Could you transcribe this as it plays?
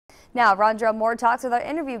Now, Rondra Moore talks with our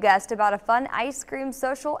interview guest about a fun ice cream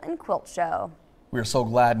social and quilt show. We're so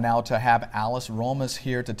glad now to have Alice Romas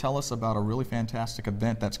here to tell us about a really fantastic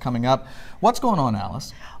event that's coming up. What's going on,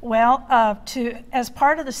 Alice? Well, as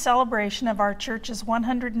part of the celebration of our church's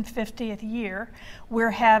 150th year,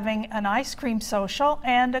 we're having an ice cream social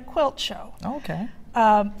and a quilt show. Okay.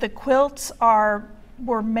 The quilts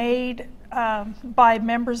were made by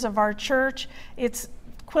members of our church.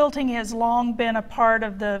 Quilting has long been a part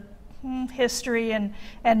of the history and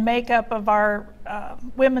makeup of our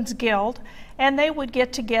Women's Guild, and they would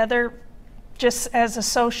get together just as a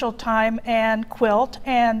social time and quilt,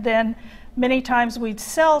 and then many times we'd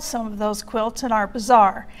sell some of those quilts in our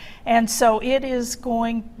bazaar. And so it is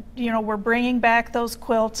going, we're bringing back those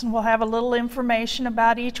quilts, and we'll have a little information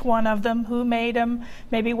about each one of them, who made them,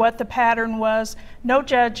 maybe what the pattern was. No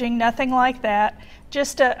judging, nothing like that.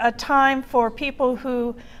 Just a time for people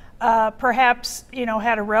who perhaps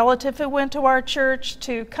had a relative who went to our church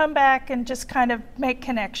to come back and just kind of make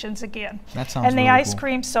connections again. That sounds And the really ice cool.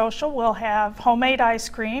 cream social will have homemade ice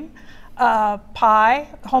cream,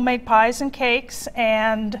 homemade pies and cakes,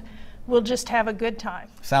 and we'll just have a good time.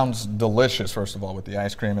 Sounds delicious, first of all, with the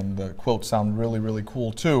ice cream, and the quilts sound really, really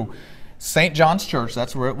cool too. St. John's Church,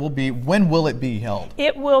 that's where it will be. When will it be held?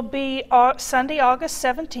 It will be Sunday, August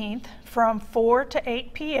 17th from 4 to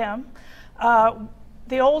 8 p.m.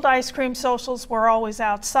 The old ice cream socials were always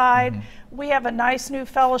outside. Mm-hmm. We have a nice new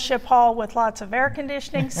fellowship hall with lots of air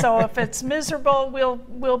conditioning, so if it's miserable,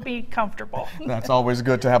 we'll be comfortable. That's always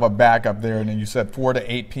good to have a backup there. And then you said 4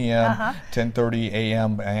 to 8 p.m., 10:30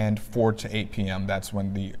 a.m., and 4 to 8 p.m. That's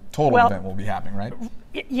when the total event will be happening, right?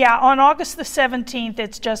 Yeah, on August the 17th,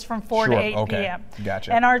 it's just from 4 to 8 okay. p.m.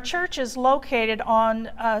 Gotcha. And our church is located on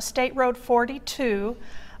State Road 42,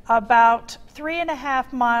 about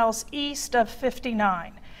 3.5 miles east of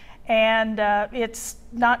 59. And it's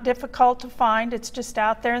not difficult to find. It's just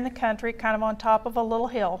out there in the country, kind of on top of a little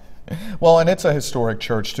hill. Well, and it's a historic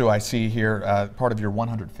church too. I see here part of your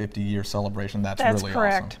 150-year celebration. That's really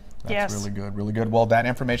correct. Awesome. That's yes. really good, really good. Well, that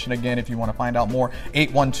information again, if you want to find out more,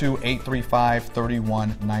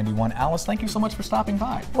 812-835-3191. Alice, thank you so much for stopping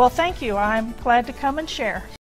by. Well, thank you. I'm glad to come and share.